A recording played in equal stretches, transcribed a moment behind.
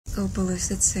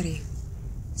Opelucid City.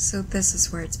 So this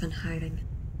is where it's been hiding.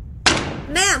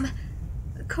 Ma'am!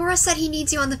 Cora said he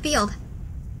needs you on the field.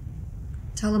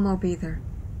 Tell him I'll be there.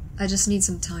 I just need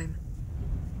some time.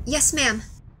 Yes, ma'am.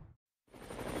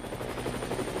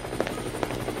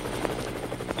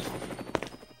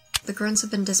 The grunts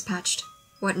have been dispatched.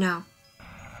 What now?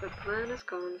 The plan is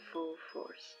going full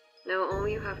force. Now all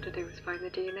you have to do is find the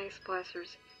DNA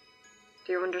splicers.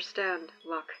 Do you understand,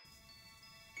 Luck?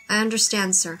 I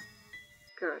understand, sir.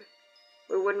 Good.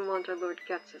 We wouldn't want our Lord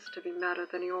Getsus to be madder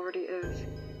than he already is.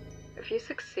 If you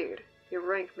succeed, your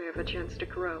rank may have a chance to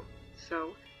grow.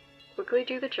 So, quickly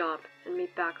do the job and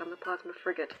meet back on the plasma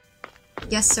frigate.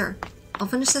 Yes, sir. I'll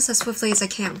finish this as swiftly as I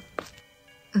can.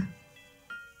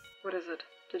 What is it?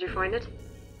 Did you find it?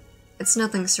 It's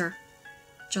nothing, sir.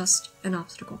 Just an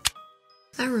obstacle.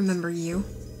 I remember you.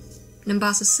 In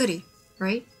Opelucid City,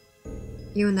 right?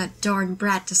 You and that darn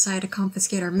brat decided to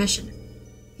confiscate our mission.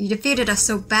 You defeated us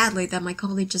so badly that my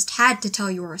colleague just had to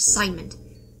tell you our assignment.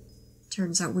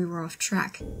 Turns out we were off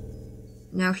track.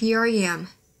 Now here I am,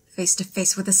 face to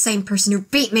face with the same person who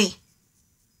beat me!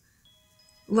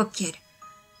 Look, kid,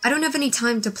 I don't have any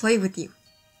time to play with you.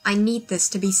 I need this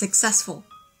to be successful.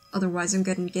 Otherwise I'm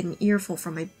gonna get an earful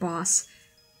from my boss.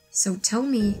 So tell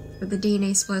me where the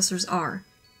DNA splicers are,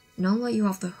 and I'll let you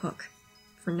off the hook.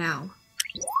 For now.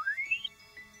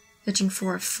 Itching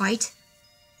for a fight?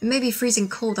 It may be freezing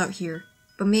cold out here,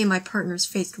 but me and my partners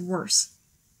faced worse.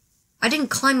 I didn't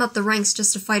climb up the ranks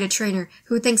just to fight a trainer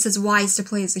who thinks it's wise to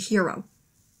play as a hero.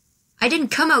 I didn't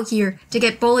come out here to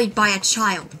get bullied by a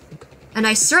child. And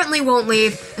I certainly won't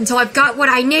leave until I've got what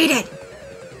I needed!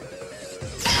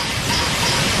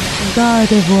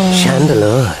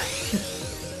 Chandelier.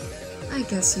 I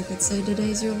guess you could say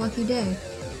today's your lucky day.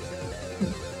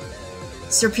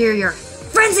 Superior.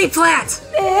 Frenzy Plant!